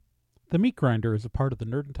The Meat Grinder is a part of the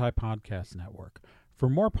Nerd and Tie Podcast Network. For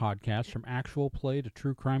more podcasts from actual play to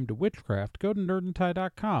true crime to witchcraft, go to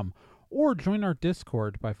nerdandtie.com or join our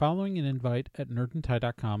Discord by following an invite at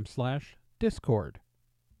nerdandtie.com/discord.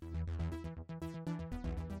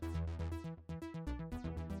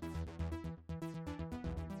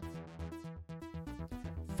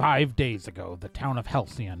 "5 days ago, the town of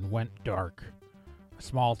Halcyon went dark. A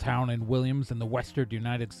small town in Williams in the western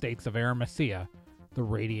United States of Aramecia, the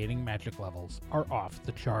radiating magic levels are off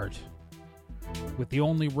the chart. With the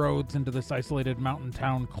only roads into this isolated mountain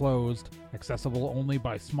town closed, accessible only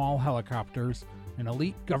by small helicopters, an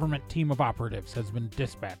elite government team of operatives has been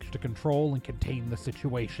dispatched to control and contain the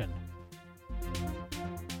situation.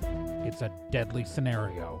 It's a deadly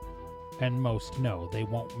scenario, and most know they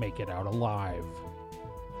won't make it out alive.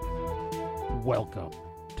 Welcome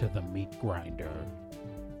to the Meat Grinder."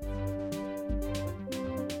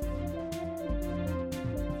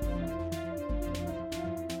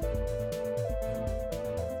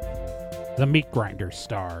 The Meat Grinder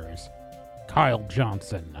stars Kyle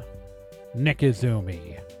Johnson, Nick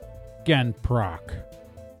Izumi, Gen Proc,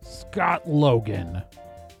 Scott Logan,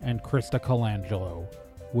 and Krista Colangelo,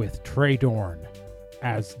 with Trey Dorn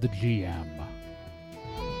as the GM.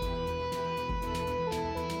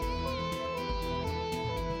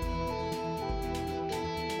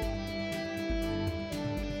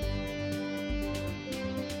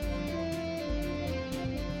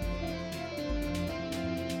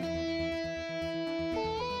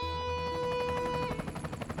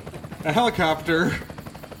 A helicopter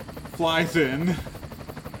flies in,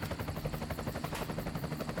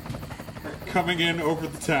 coming in over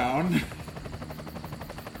the town.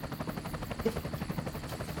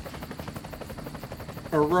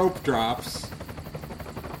 A rope drops,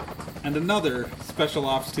 and another special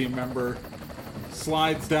ops team member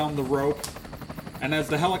slides down the rope. And as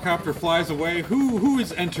the helicopter flies away, who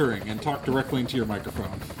is entering? And talk directly into your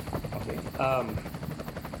microphone. Okay.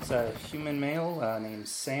 It's a human male named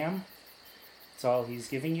Sam. That's all he's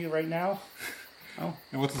giving you right now. Oh.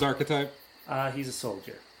 And what's his archetype? He's a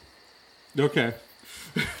soldier. Okay.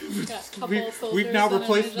 We've now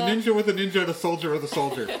replaced the ninja with a ninja and a soldier with a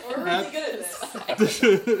soldier. We're really good at this.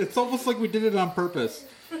 It's almost like we did it on purpose.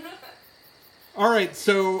 All right,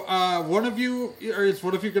 so one of you going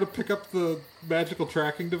to pick up the magical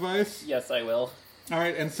tracking device? Yes, I will. All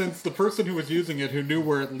right, and since the person who was using it, who knew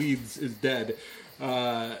where it leads, is dead,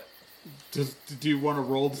 do you want to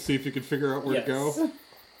roll to see if you can figure out where to go?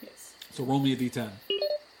 Yes. So roll me a d10.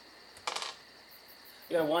 I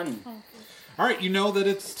got 1. Oh, All right, you know that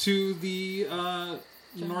it's to the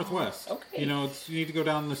northwest. Okay. You know, you need to go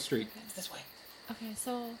down the street. It's this way. okay,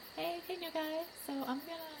 so, hey new guy. So, I'm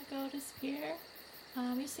gonna go to Spear.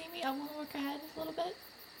 You see me? I wanna work ahead a little bit.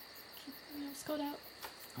 Scout out.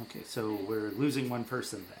 Okay, so we're losing one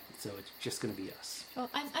person then. So it's just going to be us. Well,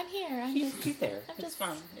 I'm here. He's there. I'm It's just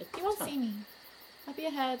fine. You won't see me. I'll be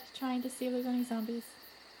ahead trying to see if there's any zombies.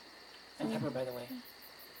 I'm Pepper, by the way.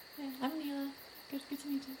 Yeah, I'm Neela. Good to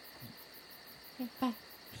meet you. Okay, bye.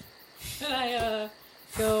 And I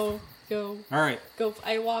go. All right.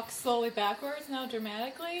 I walk slowly backwards now,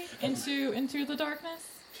 dramatically into the darkness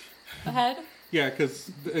ahead. Yeah,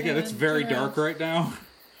 because again, it's very dark right now.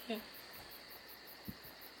 Yeah.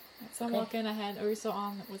 So I'm walking ahead. Are we still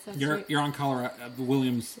on? What's that? You're on Colorado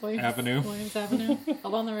Williams Avenue. Williams Avenue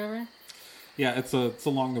along the river. Yeah, it's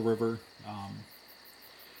along the river.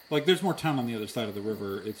 Like there's more town on the other side of the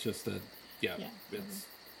river. It's just that it's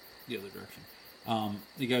the other direction.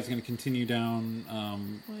 You guys going to continue down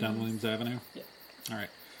Williams Avenue? Yeah. All right.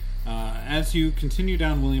 As you continue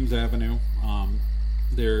down Williams Avenue,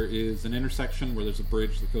 there is an intersection where there's a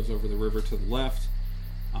bridge that goes over the river to the left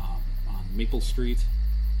on Maple Street.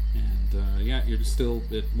 And you're just still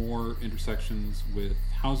at more intersections with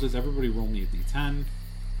houses. Everybody roll me a d10.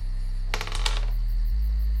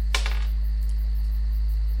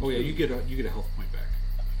 Oh yeah, you get a health point back.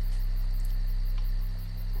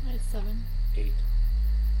 It's 7. 8.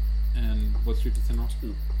 And what's your d10 roll?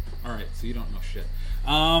 2. All right, so you don't know shit.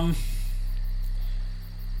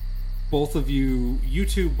 Both of you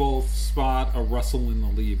two both spot a rustle in the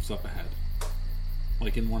leaves up ahead,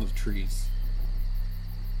 like in one of the trees.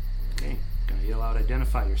 Okay, gonna yell out,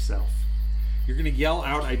 identify yourself. You're gonna yell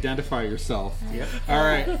out, identify yourself. Yep. All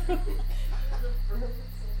right.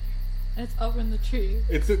 It's up in the tree.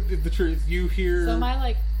 It's the tree. You hear. So am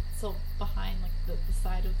I behind the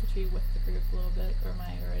side of the tree with the group a little bit, or am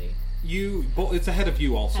I already? It's ahead of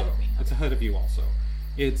you also. Ahead of me, okay. It's ahead of you also.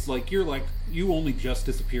 It's like you only just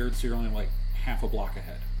disappeared, so you're only like half a block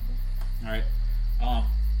ahead. All right.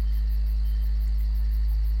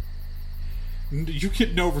 You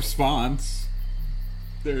get no response.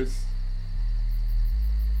 There's...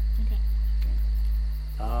 Okay.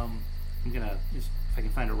 I'm gonna, if I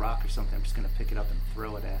can find a rock or something, I'm just gonna pick it up and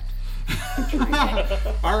throw it at.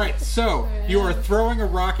 Alright, so you are throwing a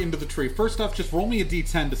rock into the tree. First off, just roll me a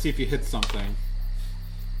d10 to see if you hit something.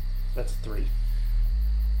 That's 3.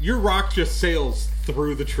 Your rock just sails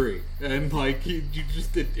through the tree, and like you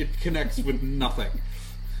just it connects with nothing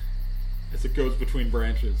as it goes between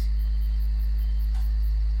branches.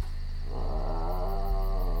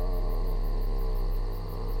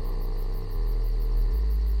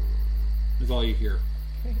 Is all you hear.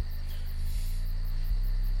 Great.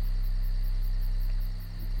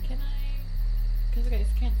 Can I? Because you guys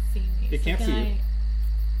can't see me. It can't see you.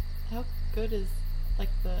 How good is like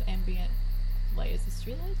the ambient light? Is the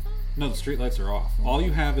street lights on? No, the streetlights are off. All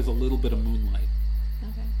you have is a little bit of moonlight.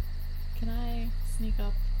 Okay. Can I sneak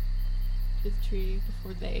up to the tree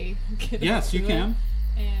before they get Yes, up you to can.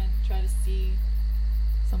 it and try to see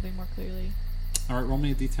something more clearly? Alright, roll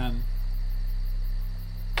me a d10.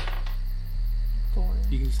 4.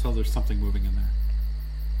 You can just tell there's something moving in there.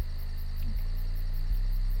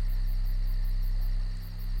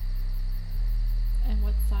 And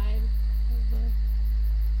what side of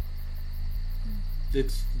the?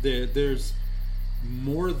 It's there's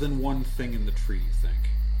more than one thing in the tree, you think.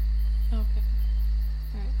 Okay.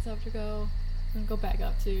 Alright, so I have to go. I'm gonna go back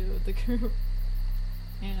up to the group.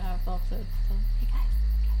 And I'll have to tell them, hey guys.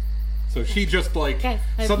 So she just like Guys,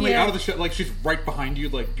 I'm suddenly here. out of the shit, like she's right behind you,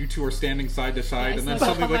 like you two are standing side to side, Yeah, and then so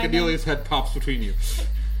suddenly like behind them. Adelia's head pops between you.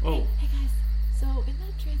 Oh, Hey guys, so in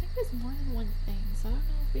that tree, I think there's more than one thing. So I don't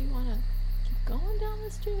know if we want to keep going down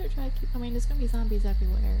this street or try to keep. I mean, there's gonna be zombies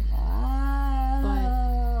everywhere. But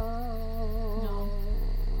no,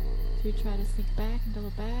 do we try to sneak back and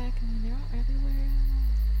double back? I mean, they're all everywhere.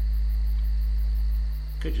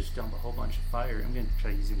 could just dump a whole bunch of fire. I'm gonna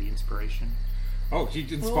try using the inspiration. Oh, you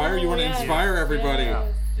inspire? You Oh, want to yes. inspire everybody?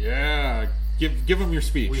 Yes. Yeah. Give them your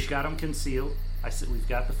speech. We've got them concealed. I said we've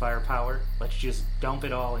got the firepower. Let's just dump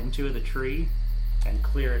it all into the tree and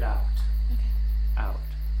clear it out. Okay. Out.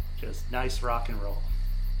 Just nice rock and roll.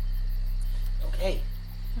 Okay.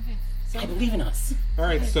 Okay. So I believe in us. All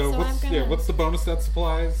right. Okay, So, so what's I'm gonna- what's the bonus that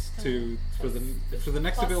supplies So to for the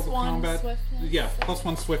next plus available 1 combat? swiftness, Yeah, so-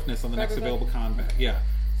 +1 swiftness on the For next everybody? available combat. Yeah,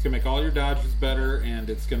 it's gonna make all your dodges better, and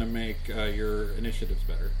it's gonna make your initiatives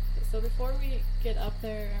better. So before we get up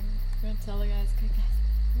there, I'm gonna tell the guys, okay, guys,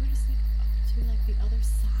 we're gonna sneak up to like the other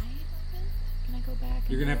side of it. Can I go back?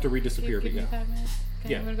 You're gonna have to re-disappear, Give but me yeah. 5 minutes. Okay,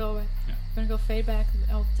 Yeah. I'm gonna go away. Yeah. I'm gonna go fade back.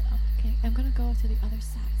 Okay, I'm gonna go to the other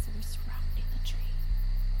side. So we're surrounding the tree.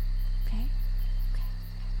 Okay. Okay.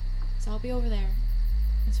 So I'll be over there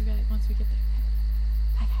once we get there.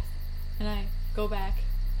 Okay. Bye, guys. And I go back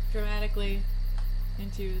dramatically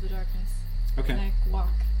into the darkness. Okay. And I walk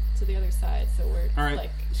to the other side. So we're All right.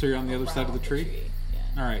 like. So you're on the other side of the around tree.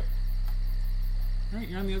 Yeah. All right. All right.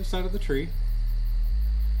 You're on the other side of the tree.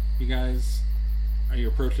 You guys, are you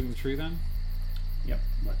approaching the tree then? Yep.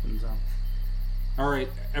 Weapons on. All right.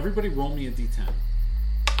 Everybody, roll me a d10.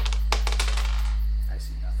 I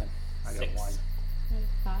see nothing. I got 6. 1.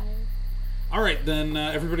 5. All right, then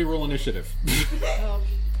everybody roll initiative. Oh.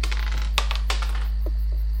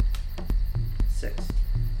 6.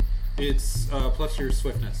 It's plus your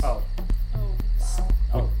swiftness. Oh. Oh. Wow.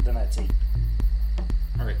 Oh, then that's 8.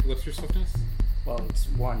 All right. What's your swiftness? Well, it's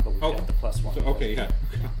 1, but we've Oh. got the +1. So, okay. Yeah.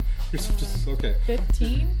 Your swiftness. Okay.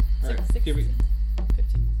 15? All right, 16? give me-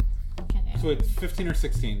 15. Can't add. So it's 15 or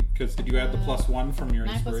 16? Because did you add the +1 from your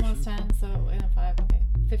 9 plus inspiration? 1 is 10, so and a 5. Okay.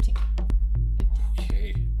 15.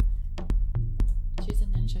 Okay. She's a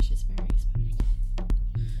ninja. She's very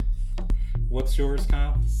special. What's yours,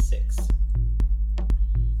 Kyle? 6.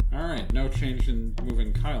 All right. No change in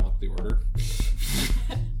moving Kyle up the order.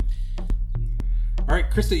 All right,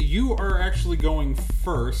 Krista, you are actually going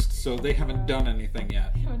first, so they haven't done anything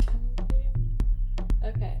yet.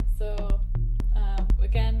 Okay, so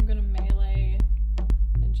again, I'm gonna melee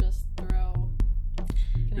and just throw.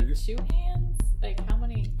 Can I You're- 2 hands? Like how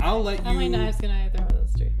many? I'll let How you. many knives can I throw at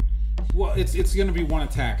this tree? Well, it's going to be one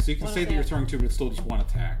attack, so you can One say that you're attack. throwing 2, but it's still just one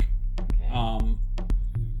attack. Okay.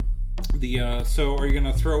 So are you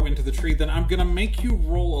gonna throw into the tree? Then I'm gonna make you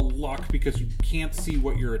roll a luck because you can't see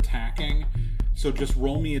what you're attacking. So just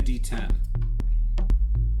roll me a d10.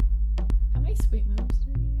 How many sweet moves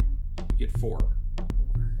do we get again? You get 4.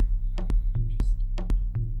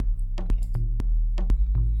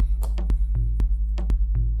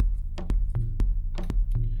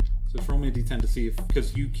 So just roll me a d10 to see if,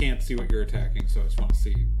 because you can't see what you're attacking. So I just want to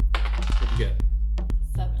see what you get.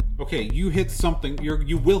 7. Okay, you hit something.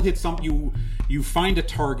 You will hit some. You find a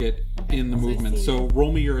target in the So I movement. see. So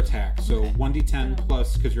roll me your attack. So Okay. 1d10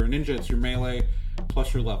 plus, because you're a ninja, it's your melee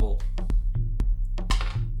plus your level.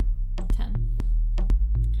 10.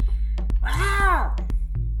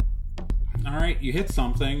 All right, you hit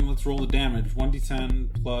something. Let's roll the damage.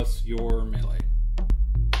 1d10 plus your melee.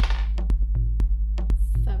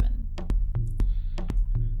 7.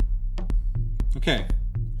 Okay.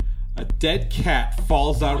 A dead cat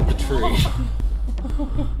falls out of the tree.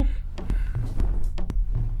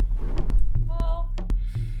 Oh.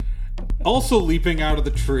 Also leaping out of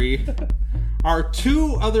the tree are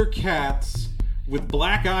 2 other cats with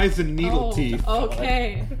black eyes and needle teeth.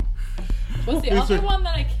 Okay. Was the These other are- one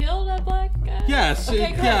that I killed a black guy? Yes,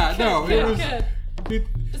 Okay, good, yeah, good, no, good, it was. good. it-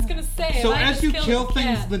 Just gonna say. so if I as just you killed kill a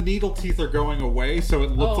things, cat- the needle teeth are going away, so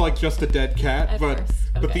it looks Oh. like just a dead cat. At but first,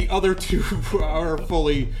 but okay. the other 2 are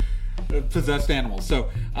fully possessed animals. So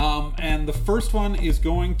and the first one is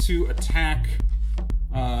going to attack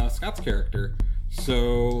Scott's character.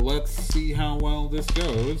 So let's see how well this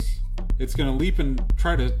goes. It's going to leap and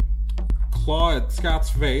try to claw at Scott's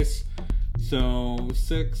face. So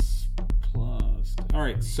 6 plus. All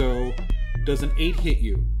right. So does an 8 hit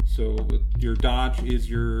you? So your dodge is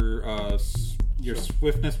your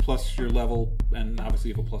swiftness plus your level, and obviously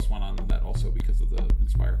you have a +1 on that also because of the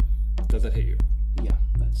inspire. Does that hit you? Yeah,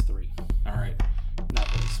 that's 3. All right. Not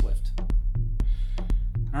very swift.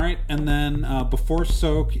 All right, and then before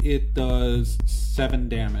soak, it does 7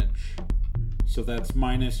 damage. So that's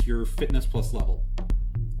minus your fitness plus level.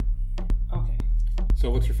 Okay. So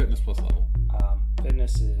what's your fitness plus level?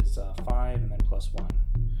 Fitness is 5 and then +1.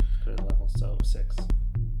 Good level, so 6.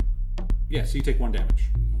 Yeah, so you take 1 damage.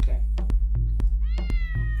 Okay. Okay.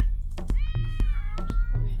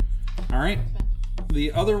 All right.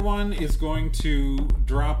 The other one is going to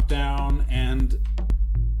drop down and,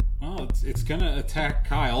 well, it's going to attack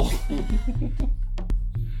Kyle.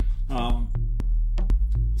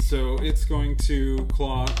 So it's going to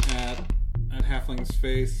claw at Halfling's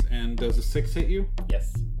face, and does a 6 hit you?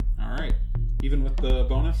 Yes. All right. Even with the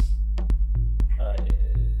bonus? Uh,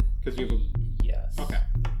 Because you have a... yes. Okay.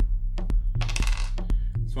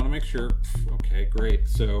 Just want to make sure. Okay, great.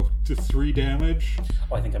 So to 3 damage.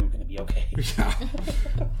 Oh, I think I'm going to be okay. Yeah.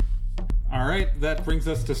 All right, that brings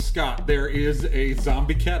us to Scott. There is a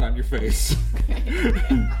zombie cat on your face. Okay.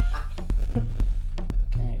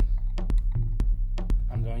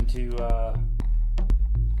 I'm going to,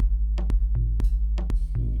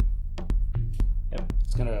 Yep.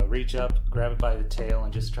 It's going to reach up, grab it by the tail,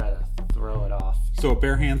 and just try to throw it off. So a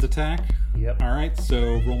bare hands attack. Yep. All right,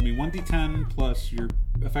 so roll me 1d10 plus your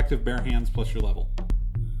effective bare hands plus your level.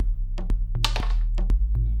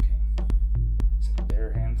 Okay. Is it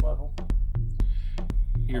bare hands level?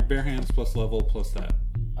 Your bare hands plus level plus that.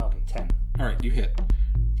 Okay, 10. All right, you hit,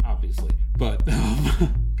 obviously, but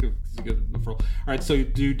good enough roll. All right, so you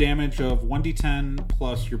do damage of 1d10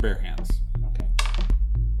 plus your bare hands. Okay.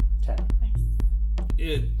 10. Nice.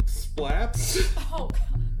 It splats. Oh,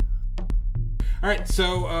 God. All right,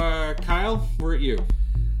 so Kyle, we're at you.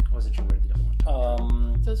 Wasn't sure where the other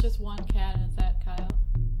one. So it's just one cat, and it's at Kyle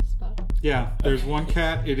spot. Yeah, there's one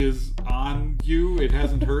cat. It is on you. It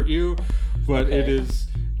hasn't hurt you, but it Okay. is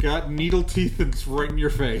got needle teeth and it's right in your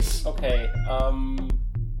face. Okay,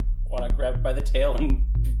 want to grab it by the tail and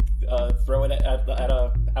throw it at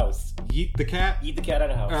a house. Yeet the cat. Eat the cat at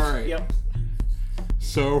a house. All right. Yep.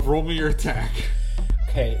 So roll me your attack.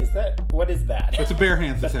 Okay, what is that? That's a bare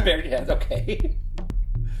hands That's attack. bare hands, okay.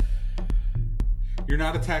 You're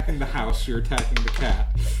not attacking the house. You're attacking the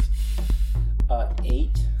cat. 8.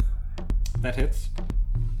 That hits.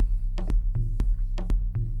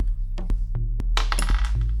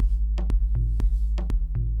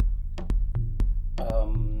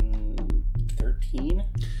 Um, 13.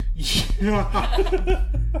 Yeah.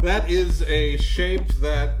 That is a shape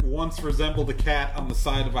that once resembled a cat on the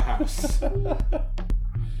side of a house. I'm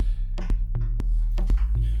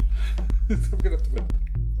gonna have to put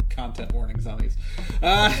content warnings on these.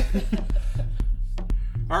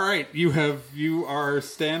 All right, you are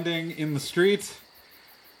standing in the street.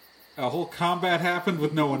 A whole combat happened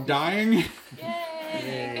with no one dying.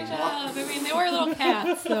 Yay! Good job. I mean, they were little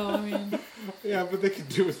cats, so I mean, Yeah, but they can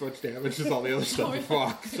do as much damage as all the other stuff in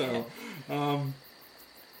Fox. So,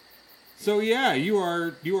 so yeah, you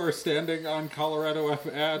are standing on Colorado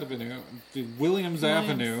Avenue, Williams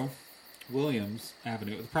Avenue. Williams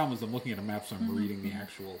Avenue. The problem is I'm looking at a map, so I'm reading the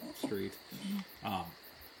actual street.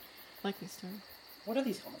 likely story. What do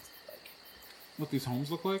these helmets look like? What these homes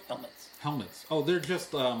look like? Helmets. Helmets. Oh, they're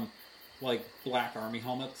just like black army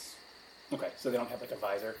helmets. Okay, so they don't have like a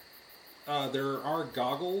visor. There are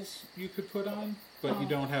goggles you could put on. but you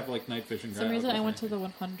don't have like night vision. For some reason, I went to the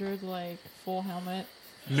 100 like full helmet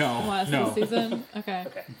No, last no, season. Okay.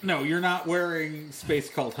 Okay. no. You're not wearing space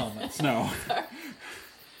cult helmets. No.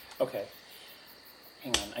 Okay.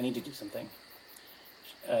 Hang on, I need to do something.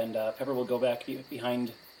 And Pepper will go back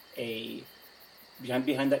behind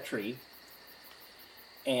that tree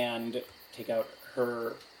and take out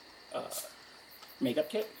her makeup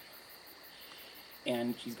kit,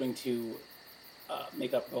 and she's going to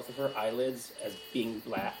make up both of her eyelids as being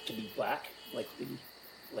black, like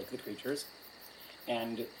the creatures,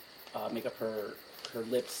 and make up her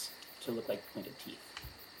lips to look like pointed teeth.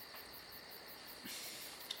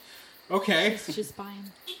 Okay. She's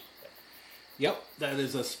spying. Yep, that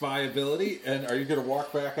is a spy ability. And are you going to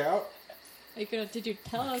walk back out? Are you gonna? Did you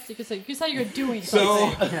tell us? You said you're doing So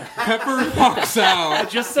something. Pepper walks out.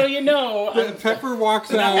 Just so you know, Pepper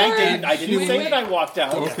walks out. I didn't she- say that I walked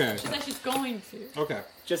out. Okay. She said she's going to. Okay.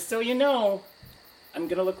 Just so you know, I'm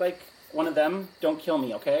gonna look like one of them. Don't kill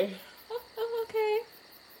me, okay? Oh, okay.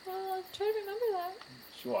 Well, I'll try to remember that.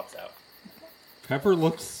 She walks out. Pepper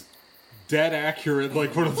looks dead accurate,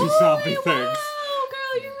 like one of these zombie Wow, things.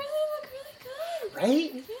 girl, you really look really good.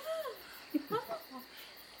 Right? Yeah. Wow.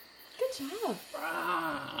 Good job.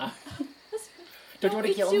 Ah. That's Don't you want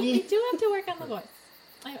to kill We me? do have to work on the voice.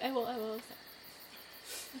 I will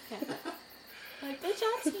say. Okay. Like, good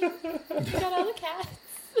job, team. You got all the cats.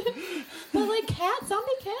 But, like,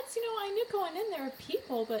 zombie cats, I knew going in there were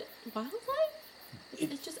people, but wildlife?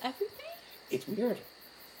 It's just everything? It's weird.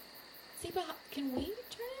 See, but can we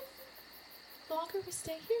turn in? The longer we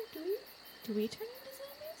stay here, do we turn into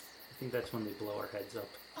zombies? I think that's when they blow our heads up.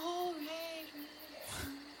 Oh, right.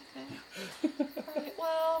 Okay. Alright,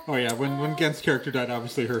 well... Oh yeah, when Gen's character died,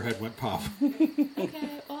 obviously her head went pop.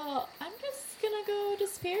 Okay, well, I'm just gonna go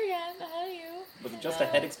disappear again ahead of you. Was it just a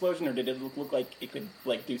head explosion, or did it look like it could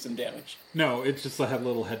do some damage? No, it's just a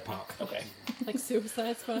little head pop. Okay. Like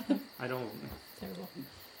Suicide Squad. I don't. Terrible.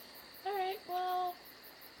 Alright, well...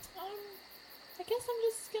 I guess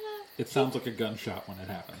I'm just gonna... It sounds like a gunshot when it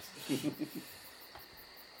happens.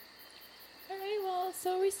 Alright, well,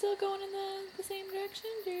 so are we still going in the same direction?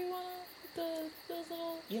 Do you want those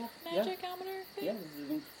little magicometer things? Yeah,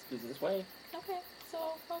 this is this way. Okay, so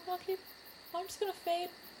I'm just gonna fade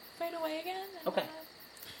away again. And, Okay.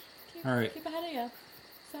 All right. Keep ahead of you.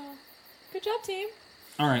 So, good job, team.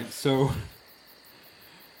 All right, so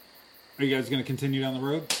are you guys going to continue down the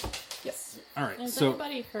road? Yes. All right, And is so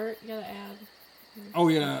anybody hurt? You gotta add. oh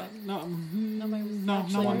yeah, Okay. no, Nobody was no,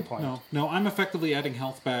 actually no, hurt? point. no. I'm effectively adding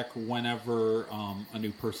health back whenever a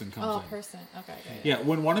new person comes Oh, in. person. Okay, okay. Yeah,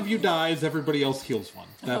 when one of you dies, everybody else heals one.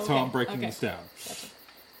 That's how Okay, I'm breaking okay. this down. Gotcha.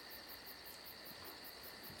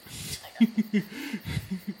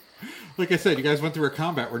 Like I said, you guys went through a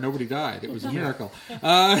combat where nobody died. It was a miracle.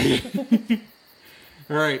 All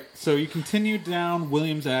right, so you continue down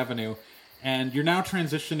Williams Avenue, and you're now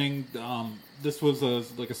transitioning. This was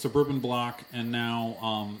like a suburban block, and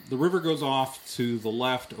now the river goes off to the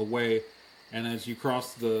left away, and as you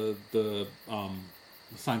cross the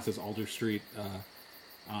sign says Alder Street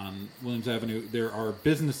on Williams Avenue, there are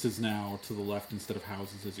businesses now to the left instead of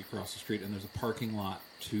houses as you cross the street, and there's a parking lot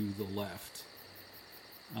to the left.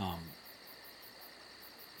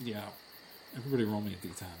 Yeah. Everybody roll me a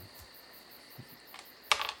d10.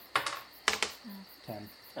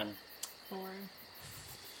 10. 4.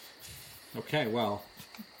 Okay, well.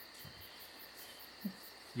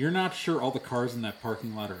 You're not sure all the cars in that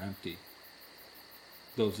parking lot are empty.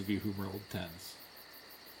 Those of you who rolled 10s.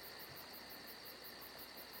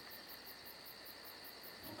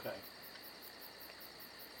 Okay.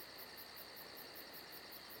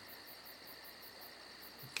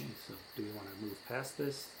 Okay, so do we want to move past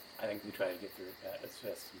this? I think we try to get through it as fast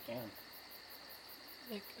as we can.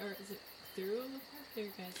 Like, or is it through the park? Or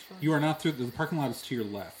you guys going? You are not through. The parking lot is to your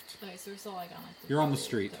left. Okay, so we're still like on like. You're on the road,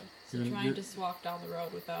 street. though. So You're- try you're- and just walk down the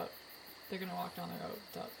road without. They're gonna walk down the road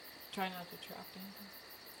without. Try not to attract anything.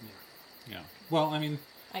 Yeah. Well, I mean,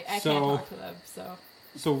 I So- can't talk to them, so.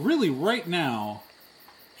 so really right now,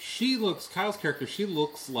 Kyle's character, she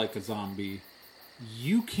looks like a zombie.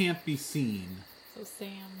 You can't be seen. So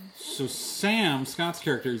Sam. So Sam, Scott's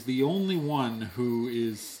character, is the only one who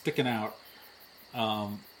is sticking out.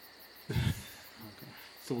 So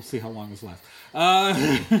we'll see how long is left.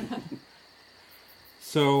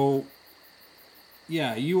 So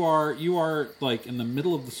yeah, you are like in the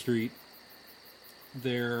middle of the street.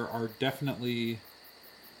 There are definitely,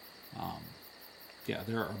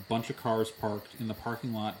 there are a bunch of cars parked in the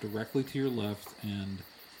parking lot directly to your left, and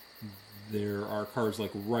there are cars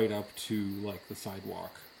like right up to like the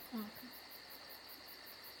sidewalk. Oh,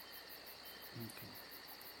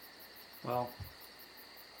 Well,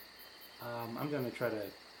 I'm going to try to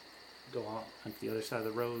go on the other side of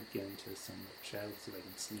the road, get into some shadows, see if I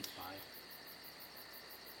can sneak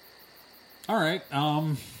by. All right.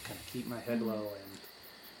 Kind of keep my head low and...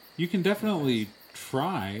 You can definitely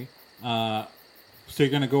try. So you're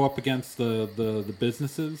going to go up against the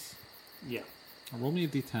businesses? Yeah. Roll me a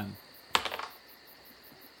d10.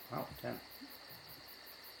 Wow, 10.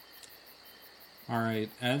 All right.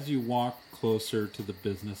 As you walk closer to the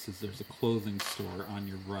businesses, there's a clothing store on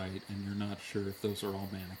your right, and you're not sure if those are all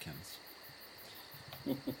mannequins.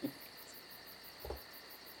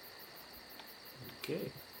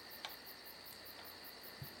 Okay.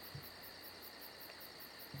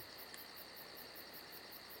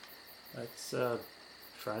 Let's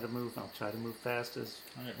try to move. I'll try to move fast as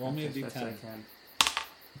All right. Roll me a as fast as d10. I can.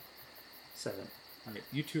 7. All right.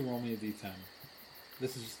 You two roll me a d10.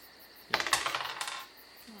 This is...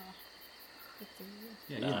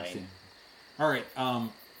 Yeah, you didn't 9. see anything. All right.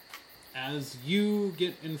 As you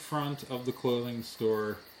get in front of the clothing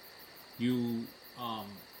store, you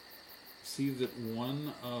see that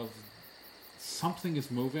something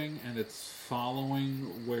is moving, and it's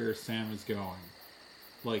following where Sam is going,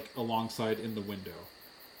 like alongside in the window.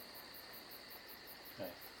 Okay.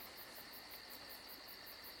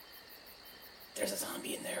 There's a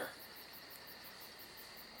zombie in there.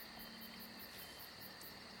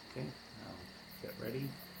 Okay. I'll get ready.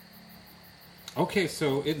 Okay,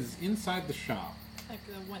 so it is inside the shop. Like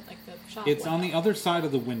the shop. It's on the window. other side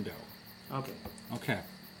of the window. Okay. Okay.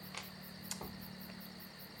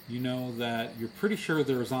 You know that you're pretty sure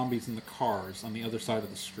there are zombies in the cars on the other side of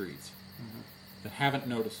the street that haven't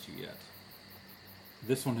noticed you yet.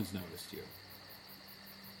 This one has noticed you.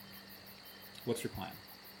 What's your plan?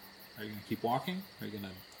 Are you going to keep walking? Or are you going to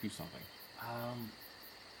do something?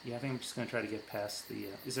 Yeah, I think I'm just going to try to get past the...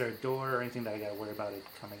 is there a door or anything that I got to worry about it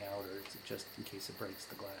coming out, or is it just in case it breaks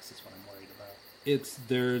the glass is what I'm worried about?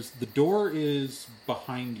 The door is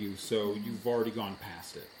behind you, so you've already gone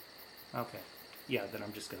past it. Okay. Yeah, then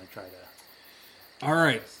I'm just going to try to... All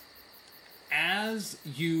right. As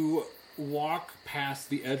you walk past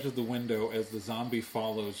the edge of the window as the zombie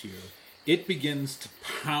follows you, it begins to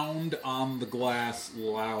pound on the glass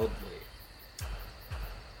loudly.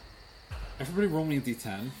 Everybody roll me a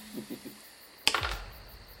d10.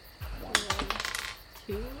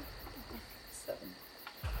 2. 7.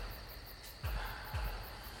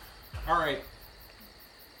 All right.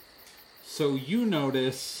 So you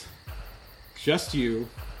notice, just you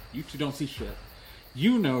two don't see shit.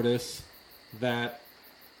 You notice that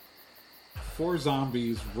 4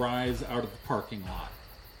 zombies rise out of the parking lot,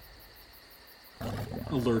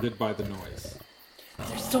 alerted by the noise.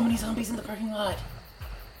 There's so many zombies in the parking lot.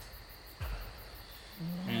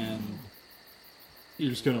 And you're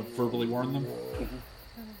just going to verbally warn them?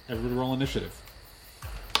 Everybody roll initiative.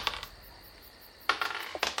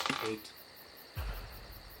 8.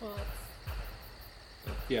 Well,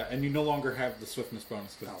 Yeah, and you no longer have the swiftness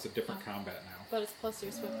bonus because it's a different combat now. but it's plus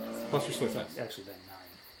your swiftness. Plus your swiftness. Actually, then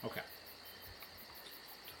 9. Okay.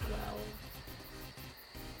 12.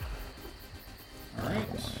 All right.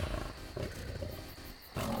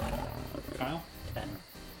 Kyle? 10.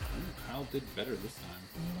 Kyle did better this time.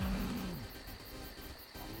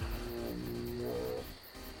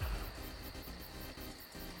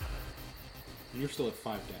 You're still at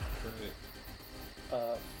 5 damage,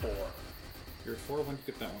 right? 4. You're at 4. When did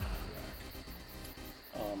you get that one on your back?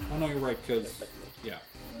 Oh no, you're right. Because yeah,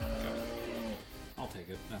 got it. I'll take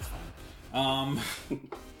it. That's fine.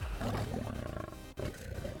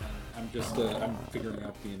 I'm just I'm figuring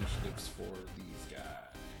out the initiatives for these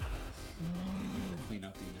guys. Clean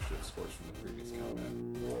out the initiative scores from the previous combat.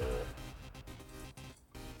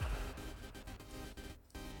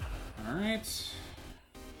 All right.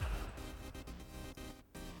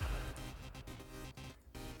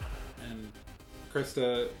 And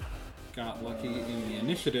Krista got lucky in the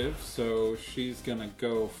initiative, so she's gonna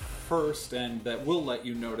go first, and that will let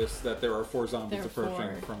you notice that there are 4 zombies There are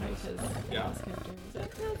approaching 4, from right, this. 'cause Yeah. last character was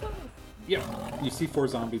like, "Oh, zombies." Yeah, you see 4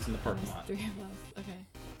 zombies in the parking There's lot. 3 of us. Okay.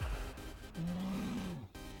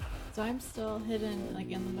 So I'm still hidden, like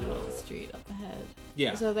in the middle of the street up ahead.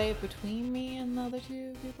 Yeah. So are they between me and the other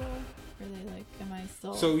 2 people? Or are they like, am I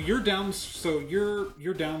still? So you're down. So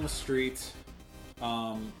you're down the street,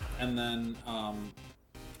 and then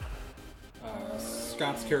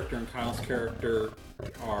Scott's character and Kyle's character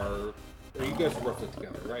are you guys are roughly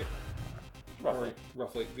together, right? Roughly.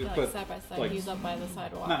 Roughly, Yeah, like but side by side. like- He's up by the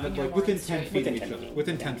sidewalk. not and you're like more within in the 10 street. feet of Within each 10 other. feet.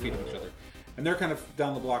 Within 10 feet of each other, and they're kind of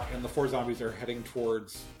down the block, and the 4 zombies are heading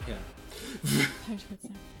towards him.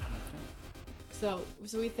 So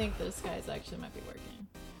we think this guy's actually might be working.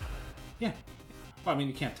 Yeah. Well, I mean,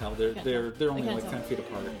 you can't tell. They're Can't they're tell. they're I only can't like tell. 10 feet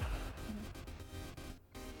apart.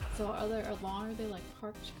 So are they like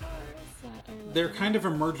parked cars that are like They're kind of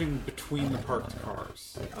emerging between the parked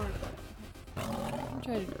cars. I'm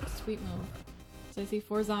trying to do a sweet move. So I see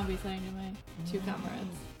 4 zombies heading to my 2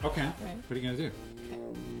 comrades. Okay. Right. What are you gonna do?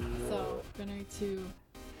 So I'm going to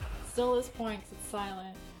still at this point 'cause it's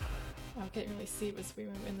silent. I can't really see with sweet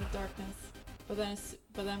move in the darkness. But then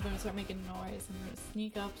I'm going to start making noise. I'm going to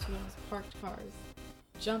sneak up to those parked cars,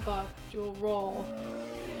 jump up, do a roll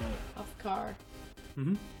off the car,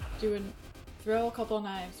 Mm-hmm. throw a couple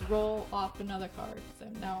knives, roll off another car. So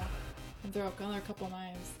now and throw another couple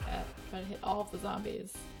knives at try to hit all of the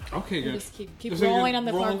zombies. Okay, And good. just keep So you're rolling on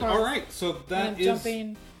the parked cars. All right, so And that I'm is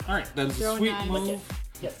jumping. all right. That is a throwing sweet knives. move.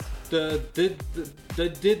 Yes. Did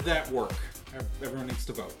that work? Everyone needs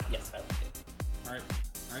to vote. Yes, I like it. All right.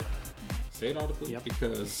 Say it audibly Yep.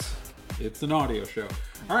 because it's an audio show.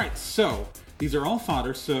 All right, so these are all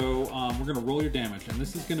fodder. So we're gonna roll your damage, and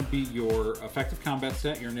this is gonna be your effective combat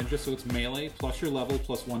stat. You're a ninja, so it's melee plus your level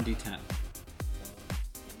plus 1d10.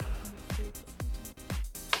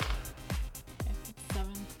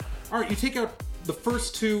 All right, you take out the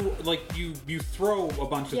first 2. Like you throw a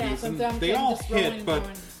bunch of Yeah, these, so and I'm they trying all just rolling hit, and but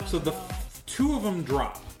throwing a so bunch the of balls. 2 of them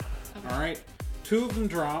drop. Okay. All right, 2 of them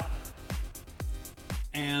drop,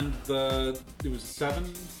 and it was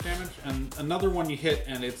 7 damage, and another one you hit,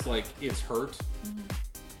 and it's hurt.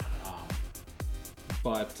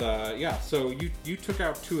 But yeah, so you took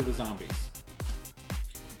out 2 of the zombies.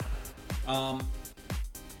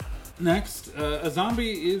 Next, a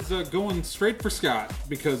zombie is going straight for Scott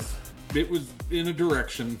because it was in a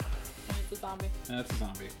direction. And it's a zombie. And that's a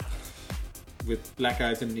zombie with black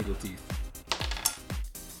eyes and needle teeth.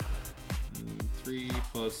 3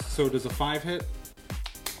 plus. So does a 5 hit?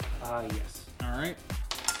 Yes. All right.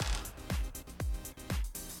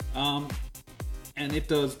 And it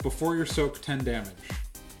does before your soak 10 damage.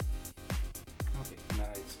 Okay, can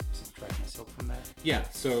I subtract my silk from that? Yeah.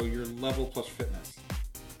 So your level plus fitness.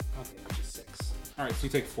 Okay, which is 6. All right. So you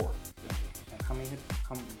take 4. Okay. And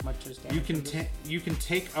how much is damage? You can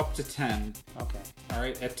take up to 10. Okay. All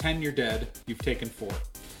right. At 10, you're dead. You've taken 4.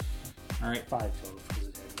 All right. 5 total because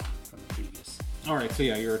it had 1 from the previous. All right. So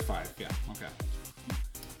yeah, you're at 5. Yeah. Okay.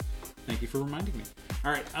 Thank you for reminding me.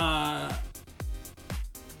 All right.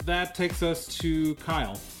 That takes us to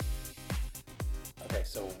Kyle. Okay,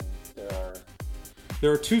 so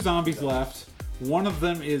There are 2 zombies left. One of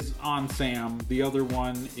them is on Sam. The other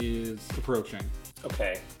one is approaching.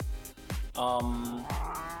 okay. I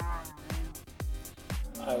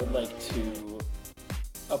would like to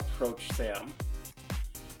approach Sam,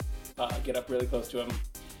 get up really close to him,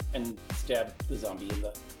 and stab the zombie in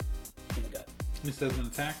the gut. This as an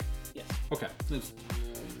attack? Yes. Okay.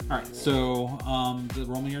 All right. So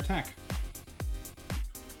roll me your attack.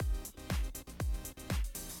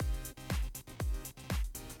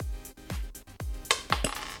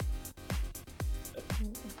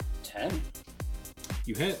 10.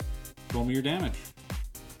 You hit. Roll me your damage.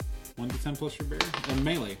 1d10 plus your bear. And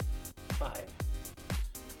melee. 5.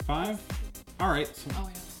 5? Alright. So, Oh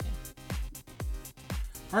yeah.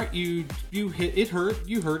 alright, you hit. It hurt.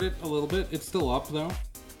 You hurt it a little bit. It's still up, though.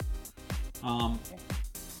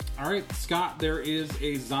 Alright, Scott, there is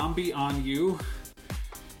a zombie on you.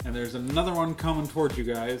 And there's another one coming towards you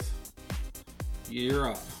guys. You're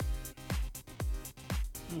up.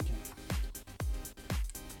 Okay.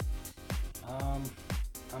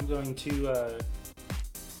 I'm going to, the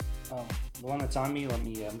one that's on me,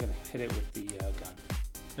 I'm gonna hit it with the gun.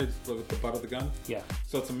 It's with the butt of the gun. Yeah.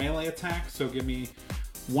 So it's a melee attack, so give me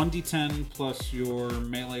 1d10 plus your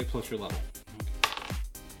melee plus your level. Okay.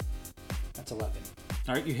 That's 11.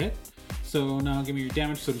 Alright, you hit. So now give me your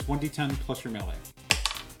damage, so just 1d10 plus your melee.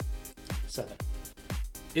 7.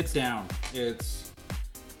 It's down. It's...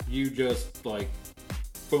 You just, like,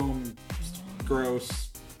 boom, gross,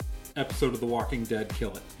 episode of The Walking Dead,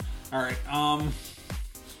 kill it. Alright,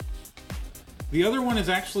 the other one is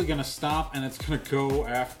actually going to stop, and it's going to go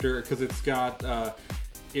after, because it's got,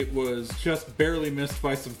 it was just barely missed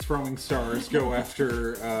by some throwing stars, go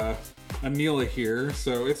after, Anila here,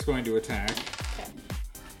 so it's going to attack. Okay.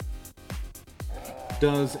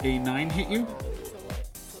 Does a 9 hit you? So what?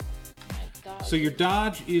 So my dodge. So your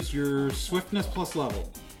dodge is your swiftness plus level.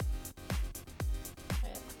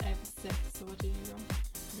 I have 6. So what did you roll?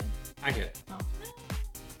 I hit. Oh.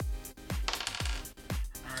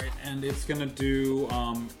 Alright, and it's gonna do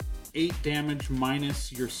 8 damage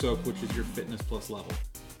minus your soak, which is your fitness plus level.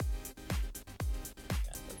 God,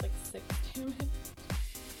 that's like 6 damage.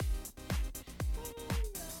 Oh no.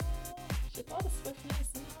 She thought of swiftness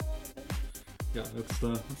and all of it. Yeah, that's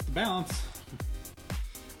the balance.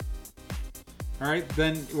 All right,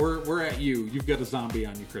 then we're at you. You've got a zombie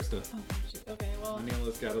on you, Krista. Oh, shoot. Okay, well.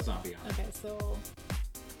 Anila's got a zombie on. Okay, so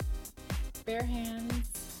bare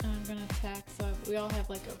hands. I'm gonna attack. So we all have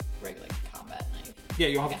like a regular combat knife. Yeah,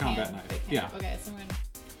 you'll have Like a combat hand, knife. big hand. Yeah. Okay, so I'm gonna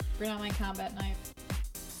bring out my combat knife,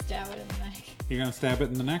 stab it in the neck. You're gonna stab it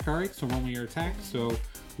in the neck. All right. So roll me your attack. So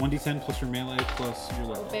 1d10 plus your melee plus your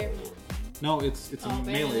level. Bare hands. No, it's a Oh,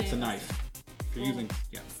 melee. It's a melee. knife. If you're Well, using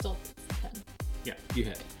Still 10. yeah, you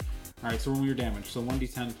hit. All right. So roll me your damage. So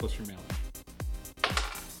 1d10 plus your melee.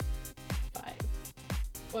 5.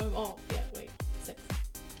 Oh, yeah, wait. 6.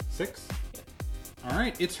 6. Yep. All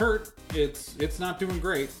right. It's hurt. It's not doing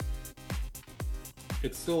great.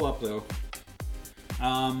 It's still up though.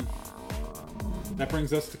 That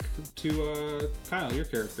brings us to Kyle, your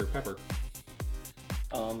character, Pepper.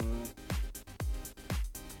 Well,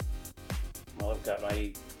 I've got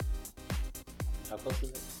my. How close is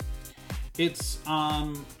it? It's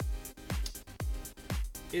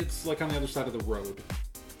like on the other side of the road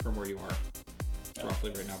from where you are,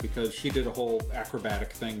 roughly right now, because she did a whole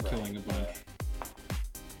acrobatic thing, Right. killing a bunch.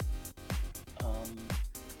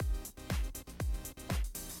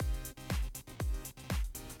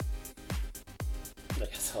 I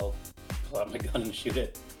guess I'll pull out my gun and shoot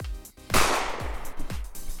it.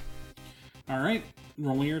 All right,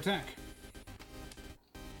 roll me your attack.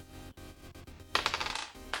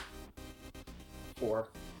 Four.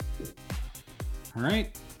 All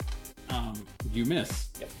right, you miss.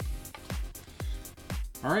 Yep.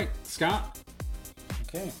 All right, Scott.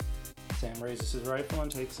 Okay. Sam raises his rifle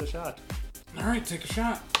and takes a shot. All right, take a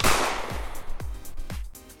shot.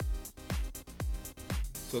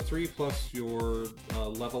 So 3 plus your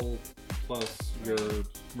level plus your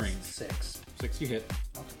range. 6. 6, you hit.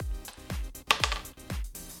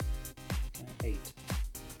 Okay. 8.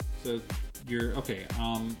 So you're okay.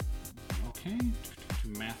 Okay.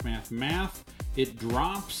 Math. It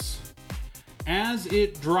drops. As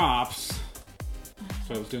it drops.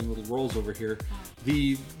 So I was doing little rolls over here.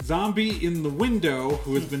 The zombie in the window,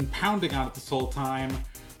 who has been pounding on it this whole time,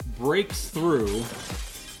 breaks through,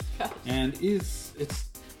 and it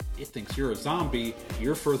thinks you're a zombie.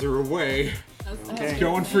 You're further away. Okay. It's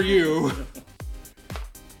going for you.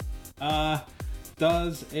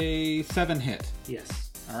 Does a 7 hit?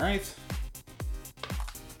 Yes. All right.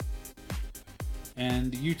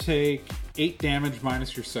 And you take 8 damage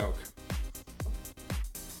minus your soak. Okay.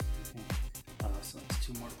 So that's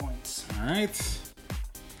 2 more points. All right.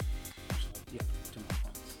 Yep, 2 more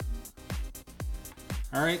points.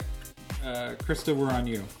 All right. Krista, we're on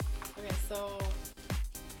you. Okay, so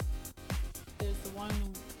there's the one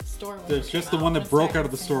store window. There's just the came one out. that broke Let's out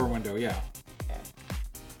of the start store with window, yeah. Sam. Okay.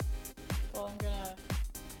 Well, I'm gonna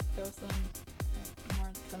throw some more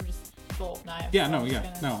because I'm just full of knives. Yeah, so no, I'm just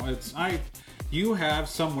yeah. gonna- No, you have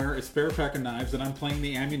somewhere a spare pack of knives, and I'm playing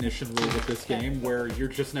the ammunition rule with this Okay. game where you're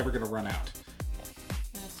just never going to run out. I'm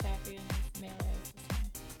gonna attack again with melee.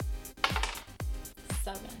 This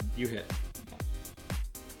way. 7. You hit. Okay.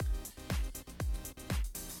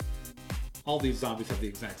 All these zombies have the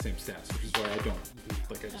exact same stats, which is why I don't.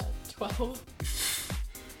 Like, 12.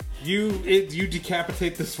 you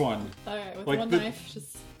decapitate this one. Alright, with Like one the- knife,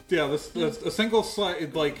 just. Yeah, this a single slide,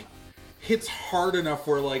 it like hits hard enough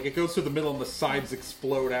where like it goes through the middle and the sides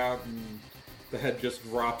explode out and the head just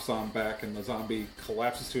drops on back and the zombie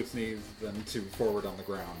collapses to its knees, then to forward on the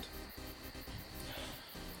ground.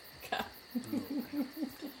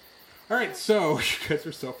 All right, so you guys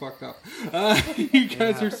are so fucked up. You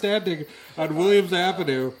guys are standing on Williams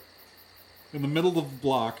Avenue in the middle of the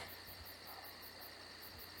block.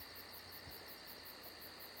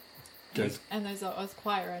 Guys, And there's it's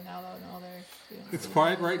quiet right now, though. No, they're. it's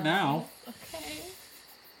quiet right now. Okay.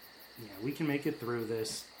 Yeah, we can make it through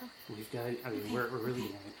this. We've got. I mean, we're really in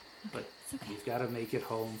it, but It's okay. we've got to make it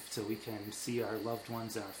home so we can see our loved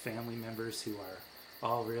ones and our family members who are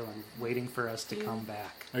all real and waiting for us to come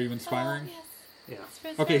back. Are you inspiring? Oh, yes. Yeah. It's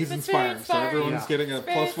very- Okay, he's it's very inspiring, so everyone's Yeah. getting a It's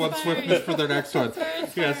very +1 inspiring. swiftness for their next one. It's very Yes,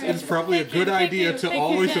 inspiring. it's probably a Thank good you, thank idea you, to thank you,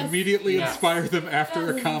 always yes. immediately Yes. inspire them after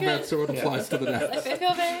a Yes, combat good. so it applies to the next. I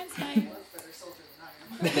feel very inspired.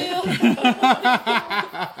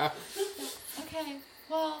 Okay,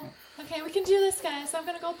 well, okay, we can do this, guys. So I'm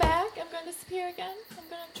gonna go back. I'm gonna disappear again. I'm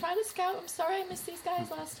gonna try to scout. I'm sorry I missed these guys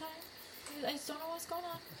last time. I just don't know what's going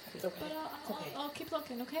on. It's okay. But I'll keep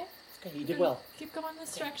looking, okay? It's okay. You did well. Keep going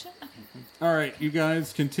this direction. Okay. All right, you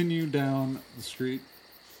guys continue down the street.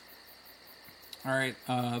 All right,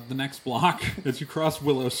 the next block as you cross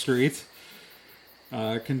Willow Street,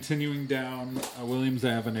 continuing down Williams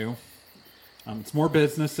Avenue. It's more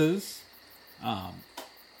businesses.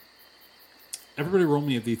 Everybody roll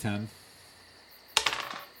me a d10.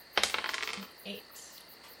 8.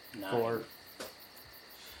 9. 4.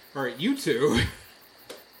 All right, you two,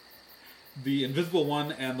 the invisible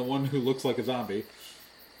one and the one who looks like a zombie,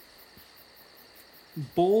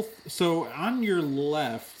 both. So on your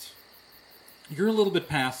left, you're a little bit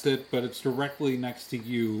past it, but it's directly next to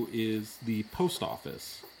you is the post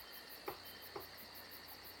office.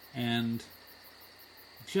 And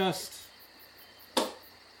just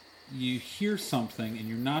you hear something and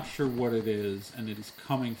you're not sure what it is, and it is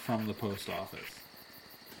coming from the post office.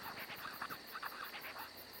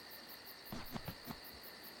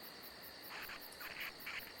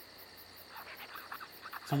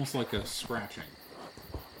 It's almost like a scratching.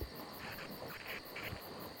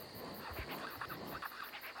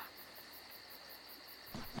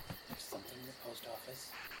 There's something in the post office.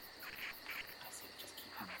 I say just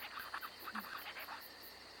keep them.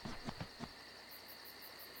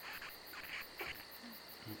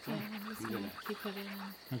 Yeah, I'm just gonna keep it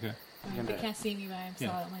in. Okay. They can't see me, but I'm Yeah.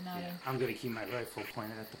 silently nodding. I'm gonna keep my rifle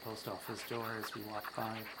pointed at the post office door as we walk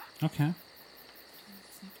by. Okay.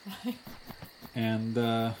 Sneak by. And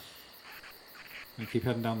we keep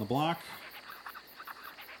heading down the block.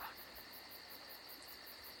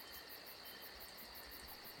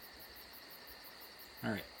 All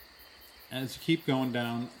right. As you keep going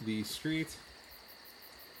down the street,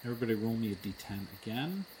 everybody roll me a d10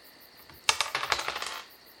 again.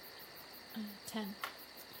 10.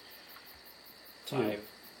 5.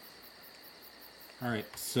 All right.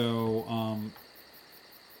 So,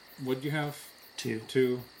 what'd you have? 2.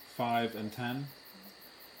 2, 5, and 10.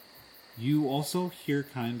 You also hear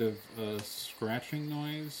kind of a scratching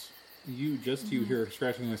noise. You hear a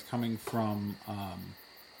scratching noise coming from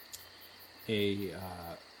a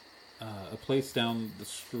place down the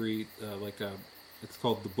street, it's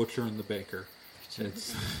called the Butcher and the Baker.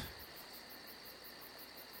 It's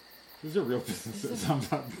these are real businesses. I'm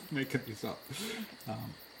not making these up.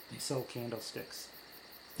 They sell candlesticks.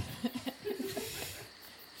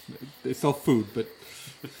 They sell food, but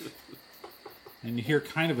and you hear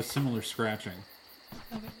kind of a similar scratching.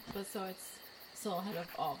 Okay, but so it's still ahead of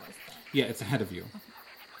all of us then. Yeah, it's ahead of you.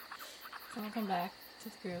 So I'll come back to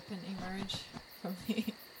the group and emerge from the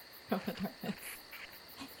darkness.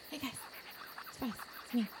 Hey guys, it's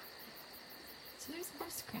me. So there's more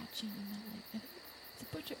scratching in that, like, I think it's a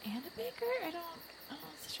butcher and a baker. I don't know what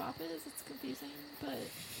the shop is. It's confusing, but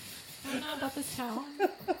I don't know about this town.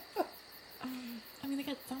 I mean, they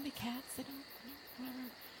got zombie cats. They don't, whatever.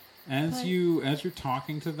 As you're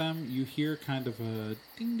talking to them, you hear kind of a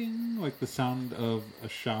ding ding, like the sound of a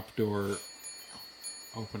shop door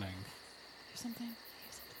opening. Here's something.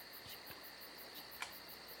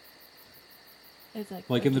 It's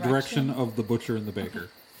Like in the direction of the butcher and the baker.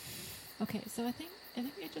 Okay, so I think we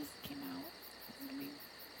just came out.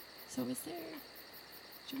 So is there?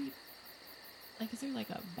 Is there like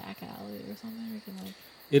a back alley or something where we can like?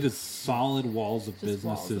 It is solid walls of Just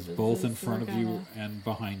walls businesses, of both in businesses, front of we're you gonna- and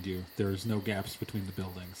behind you. There's no gaps between the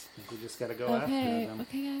buildings. I think we just gotta go Okay, after them.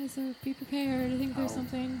 okay, guys. So be prepared. I think there's I'll-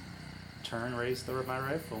 something Turn, raise the my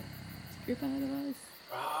rifle. group ahead of us.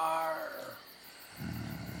 Rawr.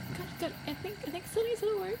 Good. I think Sunny's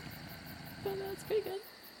gonna work, but that's pretty good.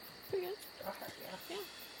 Pretty good. Rawr, yeah. Yeah.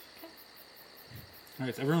 Okay. All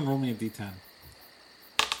right, so everyone roll me a d10.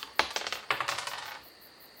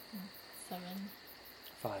 7.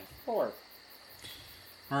 5. 4.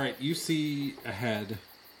 All right, you see ahead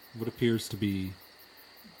what appears to be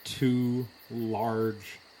 2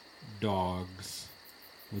 large dogs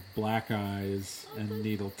with black eyes and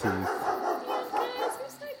needle teeth. Guys,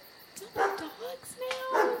 there's like zombie dogs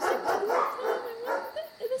now. There's like 2 of them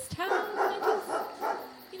in this town. I just,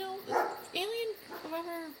 alien,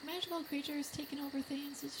 whatever, magical creatures taking over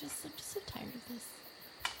things. I'm just so tired of this.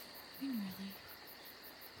 I mean, really.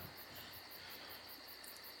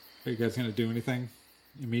 Are you guys going to do anything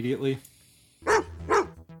immediately?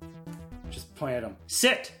 Just point at them.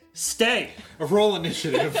 Sit! Stay! A roll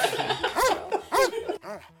initiative.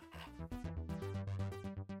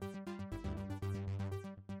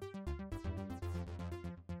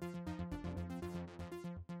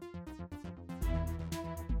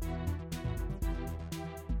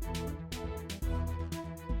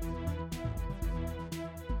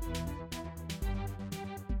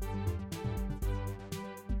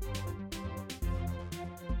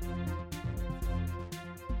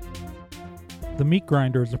 The Meat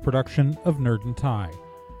Grinder is a production of Nerd and Tie.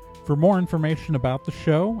 For more information about the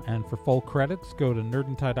show and for full credits, go to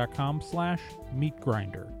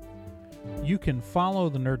nerdandtie.com/meatgrinder. You can follow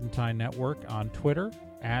the Nerd and Tie Network on Twitter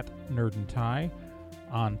at Nerd and Tie,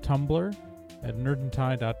 on Tumblr at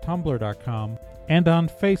nerdandtie.tumblr.com, and on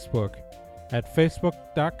Facebook at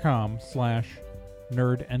facebook.com/nerdandtie.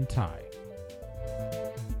 Nerd and Tie.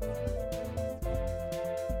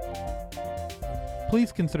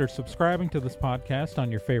 Please consider subscribing to this podcast on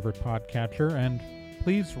your favorite podcatcher, and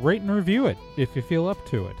please rate and review it if you feel up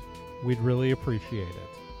to it. We'd really appreciate it.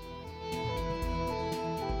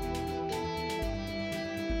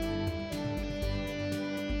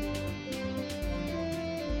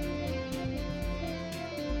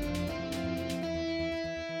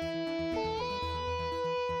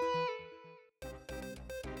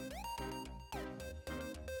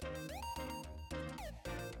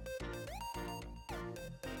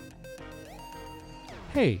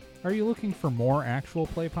 Hey, are you looking for more actual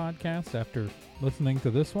play podcasts after listening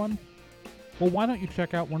to this one? Well, why don't you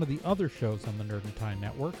check out one of the other shows on the Nerd and Tie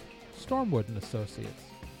Network, Stormwood and Associates.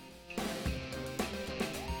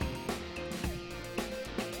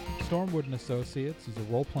 Stormwood and Associates is a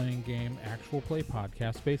role-playing game actual play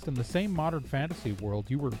podcast based in the same modern fantasy world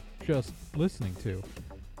you were just listening to.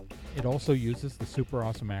 It also uses the Super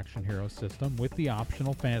Awesome Action Hero system with the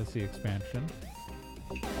optional fantasy expansion.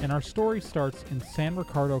 And our story starts in San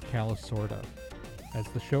Ricardo, Calisorda, as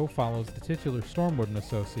the show follows the titular Stormwood and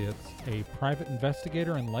Associates, a private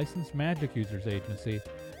investigator and licensed magic users agency,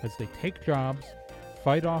 as they take jobs,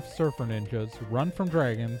 fight off surfer ninjas, run from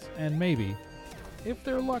dragons, and maybe, if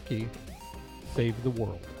they're lucky, save the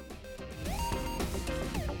world.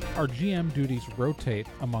 Our GM duties rotate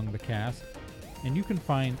among the cast, and you can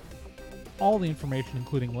find all the information,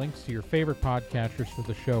 including links to your favorite podcatchers for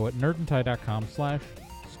the show, at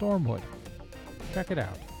nerdandtie.com/Stormwood. Check it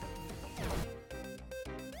out.